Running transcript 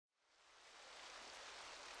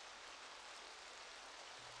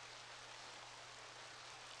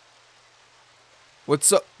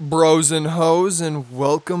What's up, bros and hoes, and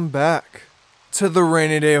welcome back to the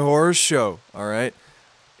Rainy Day Horror Show, alright?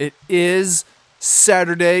 It is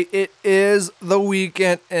Saturday, it is the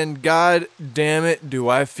weekend, and god damn it, do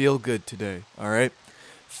I feel good today, alright?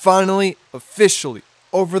 Finally, officially,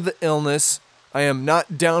 over the illness, I am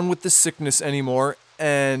not down with the sickness anymore,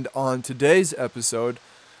 and on today's episode,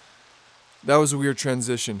 that was a weird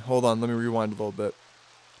transition. Hold on, let me rewind a little bit.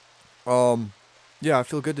 Yeah, I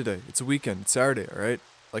feel good today. It's a weekend. It's Saturday, all right?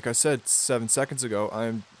 Like I said 7 seconds ago,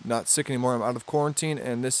 I'm not sick anymore. I'm out of quarantine,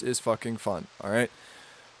 and this is fucking fun, all right?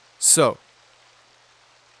 So,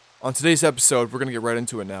 on today's episode, we're going to get right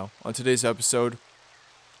into it now. On today's episode,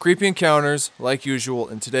 creepy encounters, like usual,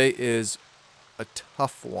 and today is a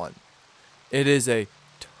tough one. It is a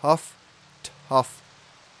tough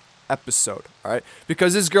episode, all right?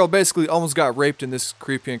 Because this girl basically almost got raped in this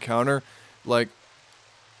creepy encounter, like,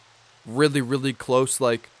 really close,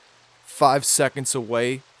 like 5 seconds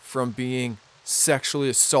away from being sexually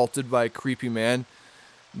assaulted by a creepy man,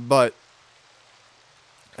 but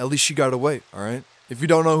at least she got away, alright? If you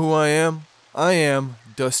don't know who I am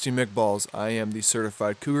Dusty McBalls. I am the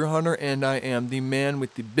certified cougar hunter, and I am the man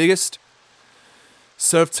with the biggest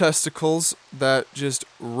set of testicles that just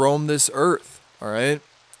roam this earth, alright?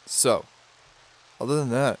 So, other than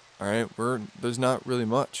that, alright, there's not really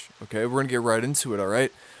much, okay? We're gonna get right into it,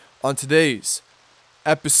 alright? On today's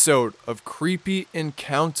episode of Creepy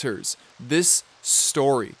Encounters, this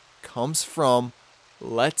story comes from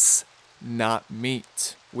Let's Not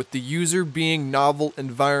Meet, with the user being Novel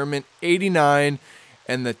Environment 89,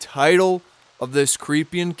 and the title of this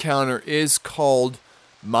creepy encounter is called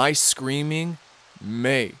My Screaming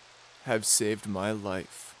May Have Saved My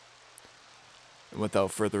Life. And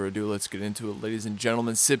without further ado, let's get into it, ladies and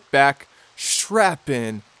gentlemen. Sit back, strap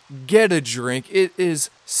in, get a drink. It is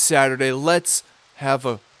Saturday. Let's have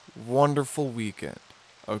a wonderful weekend,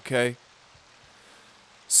 okay?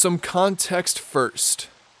 Some context first.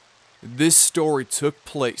 This story took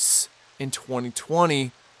place in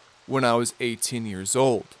 2020 when I was 18 years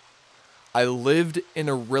old. I lived in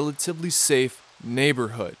a relatively safe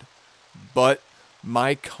neighborhood, but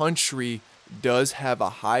my country does have a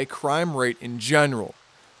high crime rate in general,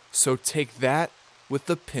 so take that with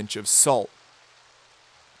a pinch of salt.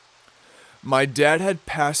 My dad had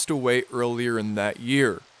passed away earlier in that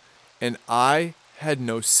year, and I had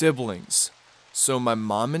no siblings, so my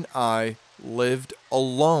mom and I lived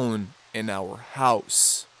alone in our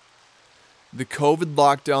house. The COVID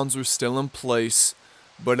lockdowns were still in place,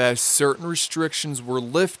 but as certain restrictions were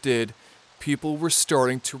lifted, people were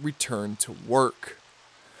starting to return to work.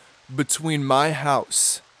 Between my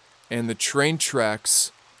house and the train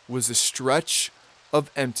tracks was a stretch of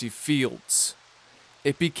empty fields.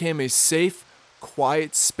 It became a safe,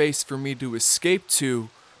 quiet space for me to escape to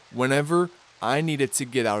whenever I needed to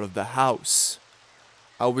get out of the house.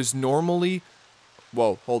 I would normally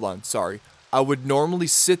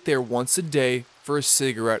sit there once a day for a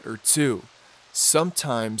cigarette or two,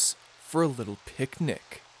 sometimes for a little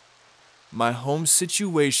picnic. My home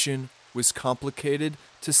situation was complicated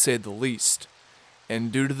to say the least,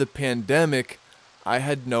 and due to the pandemic, I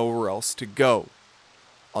had nowhere else to go.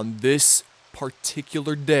 On this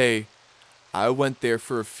particular day, I went there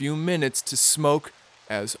for a few minutes to smoke,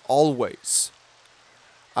 as always.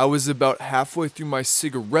 I was about halfway through my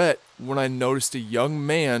cigarette when I noticed a young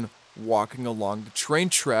man walking along the train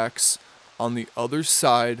tracks on the other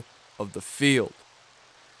side of the field.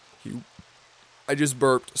 I just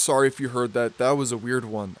burped. Sorry if you heard that. That was a weird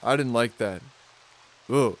one. I didn't like that.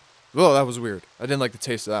 Ugh. Oh, that was weird. I didn't like the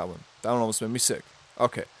taste of that one. That one almost made me sick.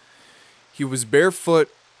 Okay. He was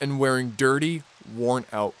barefoot and wearing dirty,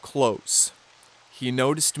 worn-out clothes. He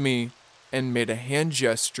noticed me and made a hand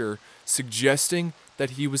gesture suggesting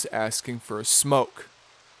that he was asking for a smoke.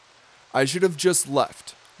 I should have just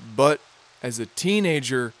left, but as a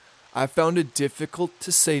teenager, I found it difficult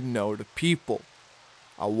to say no to people.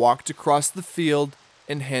 I walked across the field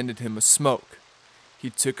and handed him a smoke. He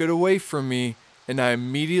took it away from me, and I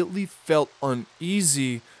immediately felt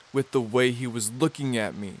uneasy with the way he was looking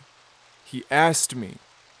at me. He asked me,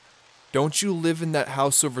 "Don't you live in that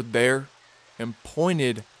house over there?" and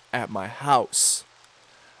pointed at my house.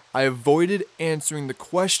 I avoided answering the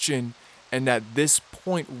question, and at this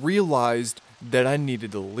point realized that I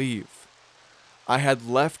needed to leave. I had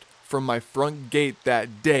left from my front gate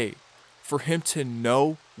that day. For him to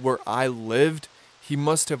know where I lived, he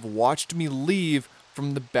must have watched me leave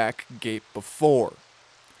from the back gate before.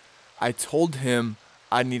 I told him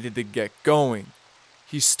I needed to get going.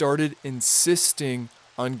 He started insisting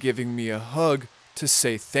on giving me a hug to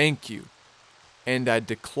say thank you, and I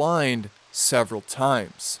declined several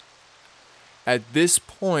times. At this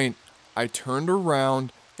point, I turned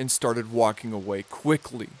around and started walking away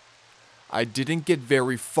quickly. I didn't get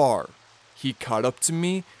very far. He caught up to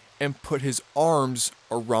me and put his arms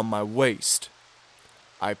around my waist.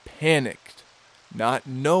 I panicked, not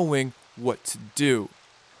knowing what to do.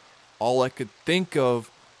 All I could think of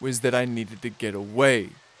was that I needed to get away.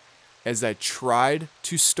 As I tried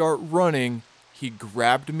to start running, he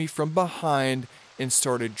grabbed me from behind and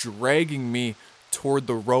started dragging me toward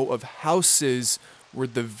the row of houses where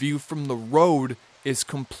the view from the road is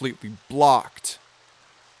completely blocked.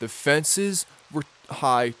 The fences were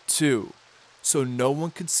high too, so no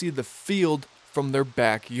one could see the field from their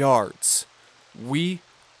backyards. We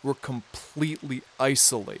were completely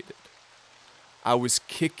isolated. I was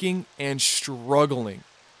kicking and struggling,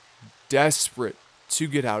 desperate to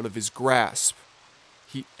get out of his grasp.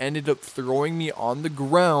 He ended up throwing me on the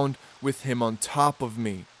ground with him on top of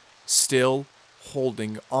me, still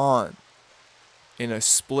holding on. In a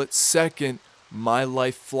split second, my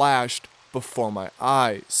life flashed before my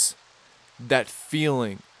eyes. That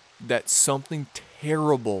feeling that something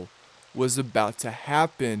terrible was about to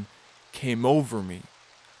happen came over me.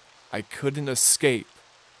 I couldn't escape.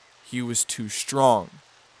 He was too strong.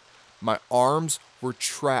 My arms were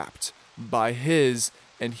trapped by his,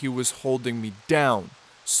 and he was holding me down,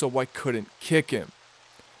 so I couldn't kick him.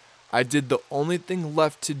 I did the only thing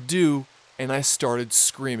left to do, and I started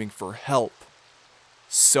screaming for help.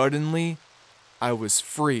 Suddenly, I was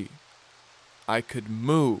free. I could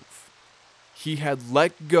move. He had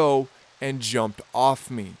let go and jumped off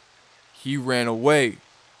me. He ran away.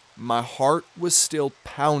 My heart was still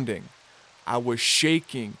pounding. I was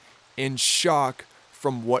shaking in shock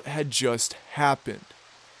from what had just happened.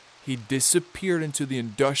 He disappeared into the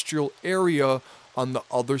industrial area on the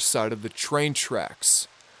other side of the train tracks.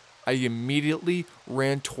 I immediately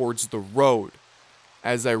ran towards the road.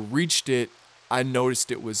 As I reached it, I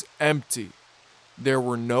noticed it was empty. There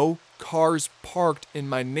were no cars parked in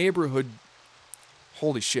my neighborhood.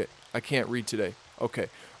 Holy shit, I can't read today. Okay,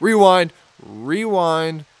 rewind.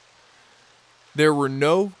 There were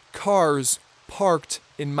no cars parked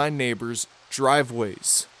in my neighbor's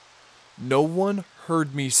driveways. No one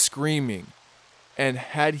heard me screaming, and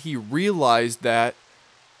had he realized that,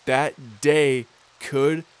 that day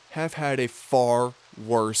could have had a far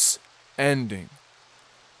worse ending.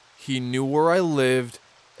 He knew where I lived,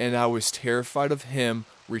 and I was terrified of him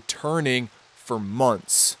returning for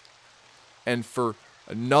months. And for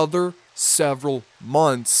another several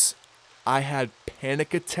months, I had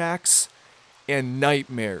panic attacks and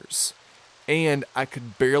nightmares, and I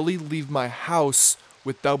could barely leave my house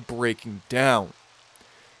without breaking down.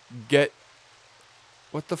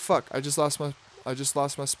 What the fuck? I just lost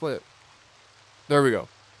my split. There we go.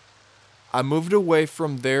 I moved away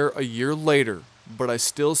from there a year later, but I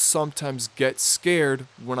still sometimes get scared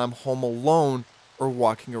when I'm home alone or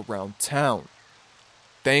walking around town.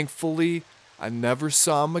 Thankfully, I never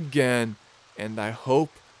saw him again, and I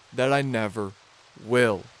hope that I never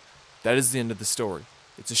will. That is the end of the story.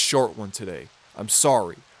 It's a short one today. I'm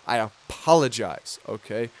sorry. I apologize,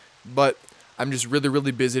 okay? But I'm just really,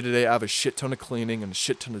 really busy today. I have a shit ton of cleaning and a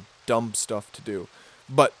shit ton of dumb stuff to do.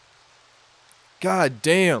 But, god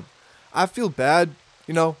damn, I feel bad,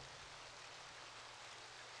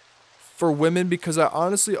 for women, because I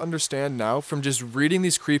honestly understand now from just reading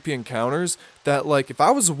these creepy encounters that, like, if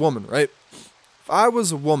I was a woman, right? If I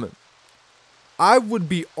was a woman, I would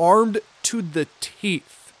be armed to the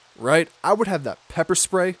teeth, right? I would have that pepper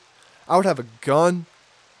spray. I would have a gun.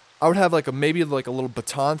 I would have maybe a little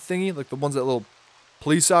baton thingy, like the ones that little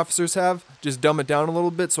police officers have. Just dumb it down a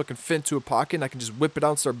little bit so it can fit into a pocket and I can just whip it out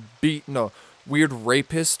and start beating a weird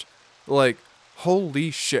rapist. Like,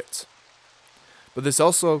 holy shit. But this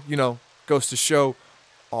also, goes to show,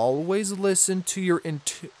 always listen to your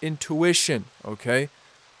intuition, okay?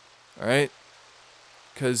 All right?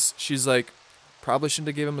 Because she's like, probably shouldn't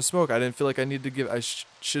have given him a smoke. I didn't feel like I needed to give, I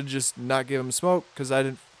should just not give him a smoke because I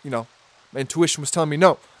didn't, my intuition was telling me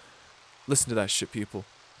no. Listen to that shit, people.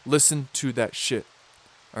 Listen to that shit.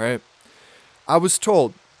 All right? I was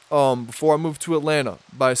told, before I moved to Atlanta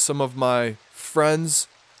by some of my friends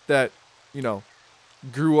that,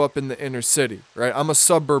 grew up in the inner city, right? I'm a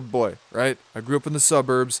suburb boy, right? I grew up in the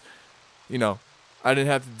suburbs. I didn't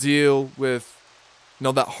have to deal with,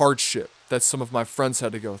 that hardship that some of my friends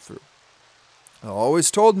had to go through. They always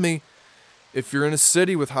told me, if you're in a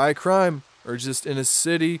city with high crime, or just in a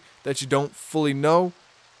city that you don't fully know,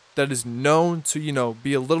 that is known to,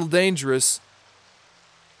 be a little dangerous,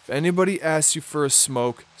 if anybody asks you for a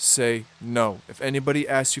smoke, say no. If anybody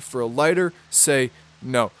asks you for a lighter, say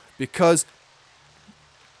no. Because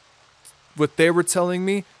what they were telling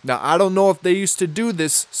me. Now, I don't know if they used to do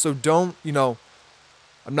this, so don't,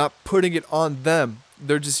 I'm not putting it on them.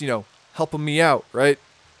 They're just, helping me out, right?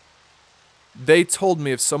 They told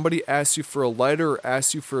me if somebody asks you for a lighter or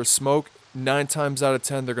asks you for a smoke, 9 times out of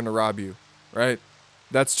 10, they're going to rob you, right?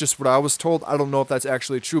 That's just what I was told. I don't know if that's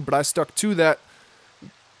actually true, but I stuck to that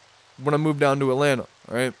when I moved down to Atlanta,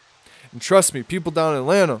 right? And trust me, people down in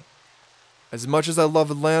Atlanta, as much as I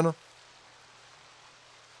love Atlanta,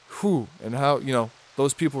 and how,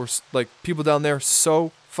 those people were, like, people down there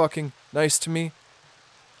so fucking nice to me.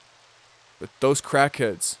 But those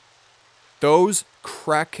crackheads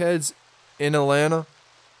in Atlanta,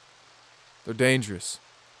 they're dangerous.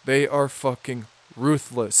 They are fucking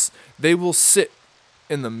ruthless. They will sit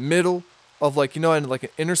in the middle of, like, in like an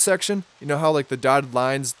intersection, how like the dotted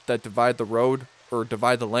lines that divide the road or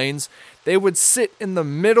divide the lanes, they would sit in the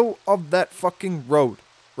middle of that fucking road,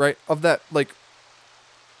 right? Of that, like,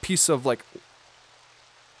 piece of, like,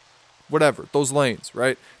 whatever, those lanes,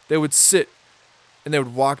 right? They would sit and they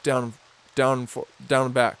would walk down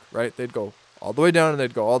and back, right? They'd go all the way down and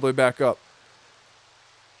they'd go all the way back up.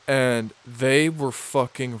 And they were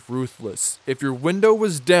fucking ruthless. If your window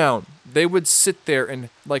was down, they would sit there and,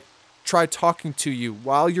 like, try talking to you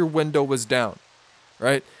while your window was down,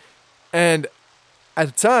 right? And at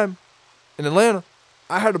the time, in Atlanta,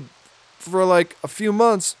 I had for like a few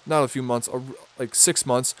months, not a few months, like 6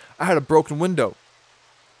 months, I had a broken window.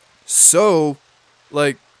 So,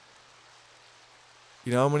 like,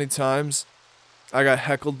 you know how many times I got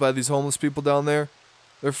heckled by these homeless people down there?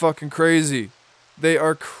 They're fucking crazy. They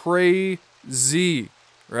are crazy,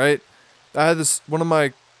 right? I had one of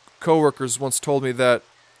my coworkers once told me that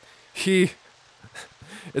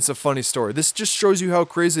it's a funny story. This just shows you how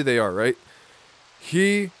crazy they are, right?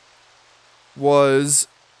 He was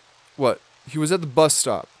at the bus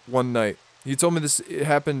stop one night. He told me it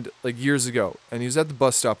happened like years ago. And he was at the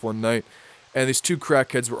bus stop one night, and these 2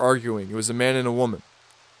 crackheads were arguing. It was a man and a woman.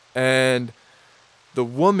 And the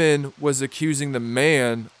woman was accusing the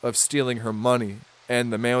man of stealing her money.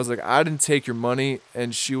 And the man was like, I didn't take your money.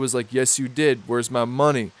 And she was like, yes, you did. Where's my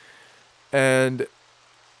money? And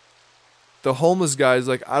the homeless guy is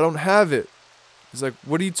like, I don't have it. He's like,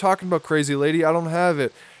 what are you talking about, crazy lady? I don't have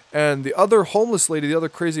it. And the other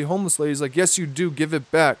crazy homeless lady is like, yes, you do. Give it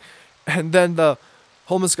back. And then the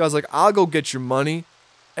homeless guy's like, I'll go get your money.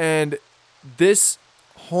 And this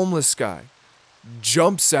homeless guy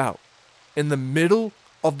jumps out in the middle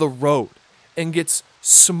of the road and gets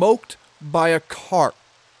smoked by a car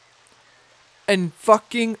and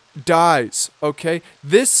fucking dies, okay?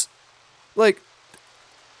 This, like,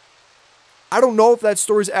 I don't know if that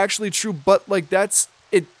story is actually true, but, like, that's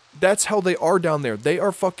it. That's how they are down there. They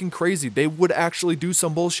are fucking crazy. They would actually do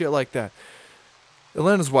some bullshit like that.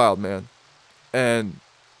 Atlanta's wild, man. And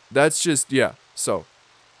that's just, yeah. So,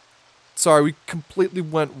 sorry, we completely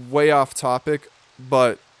went way off topic,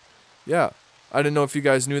 but yeah. I didn't know if you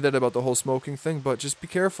guys knew that about the whole smoking thing, but just be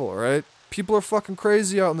careful, alright? People are fucking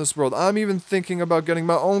crazy out in this world. I'm even thinking about getting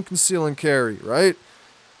my own conceal and carry, right?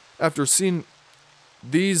 After seeing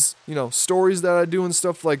these, stories that I do and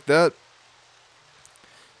stuff like that,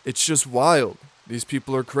 it's just wild. These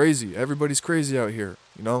people are crazy. Everybody's crazy out here,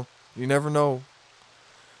 You never know.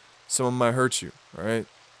 Someone might hurt you, alright?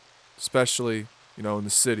 Especially, in the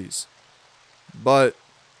cities. But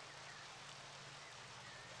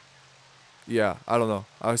yeah, I don't know.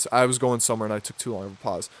 I was going somewhere and I took too long of a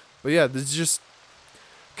pause. But yeah, this is just,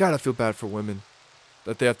 God, I feel bad for women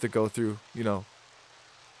that they have to go through,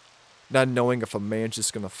 not knowing if a man's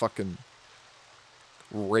just gonna fucking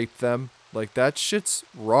rape them. Like, that shit's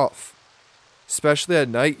rough. Especially at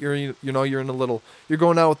night, you're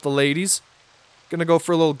going out with the ladies, gonna go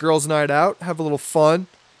for a little girls' night out, have a little fun.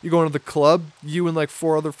 You're going to the club, you and like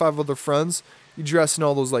 5 other friends. You dress in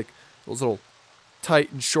all those little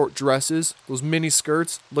tight and short dresses, those mini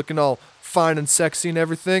skirts, looking all fine and sexy and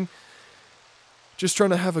everything. Just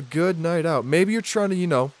trying to have a good night out. Maybe you're trying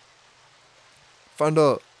to, find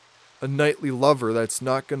a nightly lover that's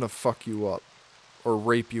not gonna fuck you up or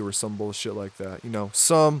rape you or some bullshit like that.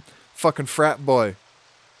 Some fucking frat boy.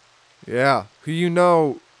 Yeah,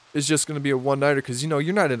 who is just gonna be a one-nighter because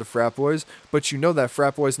you're not into frat boys, but that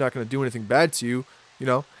frat boy's not gonna do anything bad to you,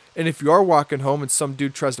 And if you are walking home and some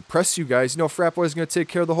dude tries to press you guys, frat boy's going to take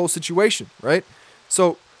care of the whole situation, right?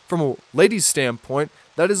 So, from a lady's standpoint,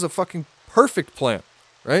 that is a fucking perfect plan,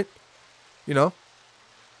 right? But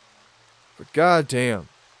goddamn.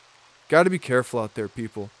 Gotta be careful out there,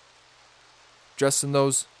 people. Dressing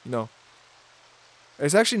those,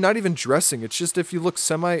 It's actually not even dressing. It's just if you look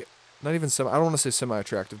I don't want to say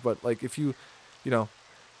semi-attractive, but, like, if you,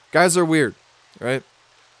 guys are weird, right?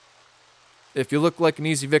 If you look like an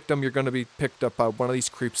easy victim, you're going to be picked up by one of these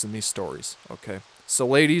creeps in these stories, okay? So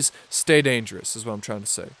ladies, stay dangerous is what I'm trying to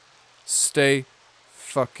say. Stay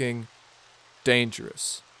fucking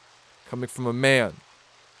dangerous. Coming from a man,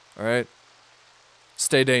 all right?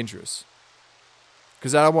 Stay dangerous.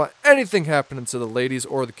 Because I don't want anything happening to the ladies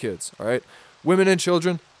or the kids, all right? Women and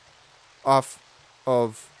children, off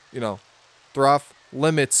of, they're off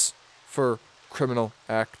limits for criminal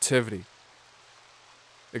activity.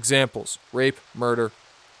 Examples: rape, murder.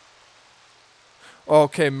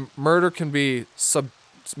 Okay, murder can be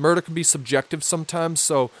subjective sometimes,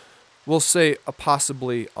 so we'll say a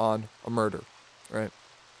possibly on a murder, right?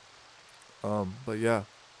 But yeah,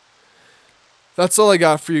 that's all I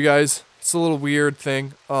got for you guys. It's a little weird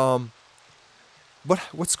thing.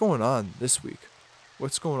 What's going on this week?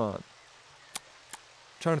 What's going on?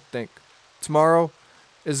 I'm trying to think. Tomorrow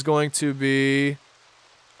is going to be.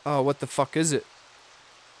 Oh, what the fuck is it?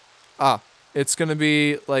 It's gonna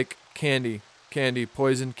be like candy,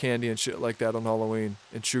 poison candy and shit like that on Halloween.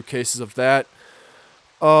 In true cases of that.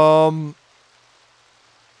 Yeah,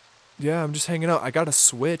 I'm just hanging out. I got a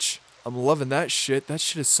Switch. I'm loving that shit. That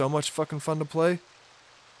shit is so much fucking fun to play.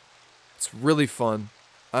 It's really fun.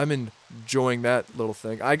 I'm enjoying that little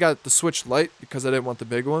thing. I got the Switch Lite because I didn't want the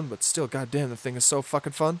big one, but still, goddamn, the thing is so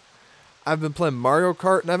fucking fun. I've been playing Mario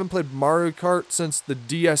Kart, and I haven't played Mario Kart since the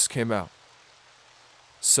DS came out.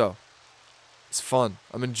 So, it's fun.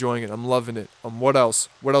 I'm enjoying it. I'm loving it. What else?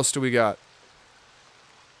 What else do we got?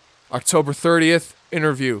 October 30th,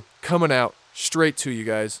 interview coming out straight to you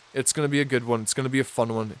guys. It's going to be a good one. It's going to be a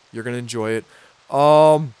fun one. You're going to enjoy it.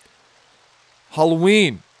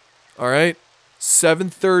 Halloween. All right?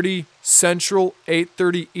 7:30 Central,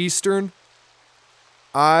 8:30 Eastern.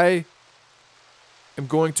 I am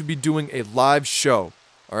going to be doing a live show.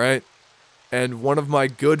 All right? And one of my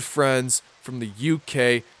good friends from the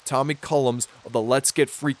UK, Tommy Cullums of the Let's Get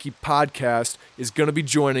Freaky podcast, is going to be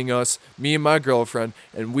joining us, me and my girlfriend,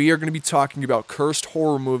 and we are going to be talking about cursed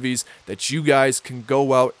horror movies that you guys can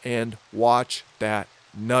go out and watch that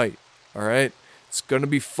night. All right? It's going to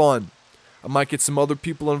be fun. I might get some other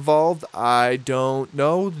people involved. I don't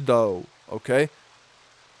know, though. Okay?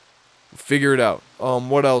 We'll figure it out.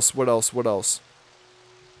 What else?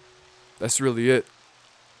 That's really it.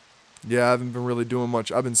 Yeah, I haven't been really doing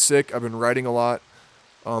much. I've been sick. I've been writing a lot.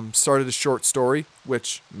 Started a short story,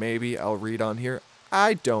 which maybe I'll read on here.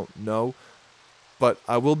 I don't know. But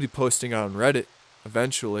I will be posting it on Reddit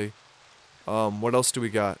eventually. What else do we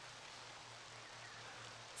got?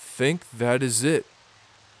 Think that is it.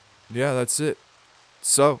 Yeah, that's it.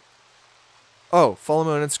 So, follow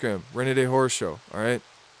me on Instagram, Rainy Day Horror Show, alright?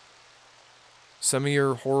 Send me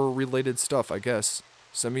your horror-related stuff, I guess.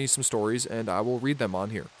 Send me some stories, and I will read them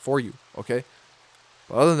on here for you, okay?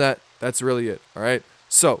 But other than that, that's really it, alright?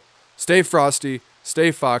 So, stay frosty,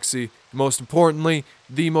 stay foxy. Most importantly,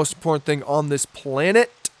 the most important thing on this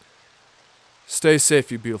planet, stay safe,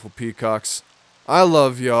 you beautiful peacocks. I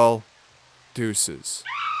love y'all. Deuces.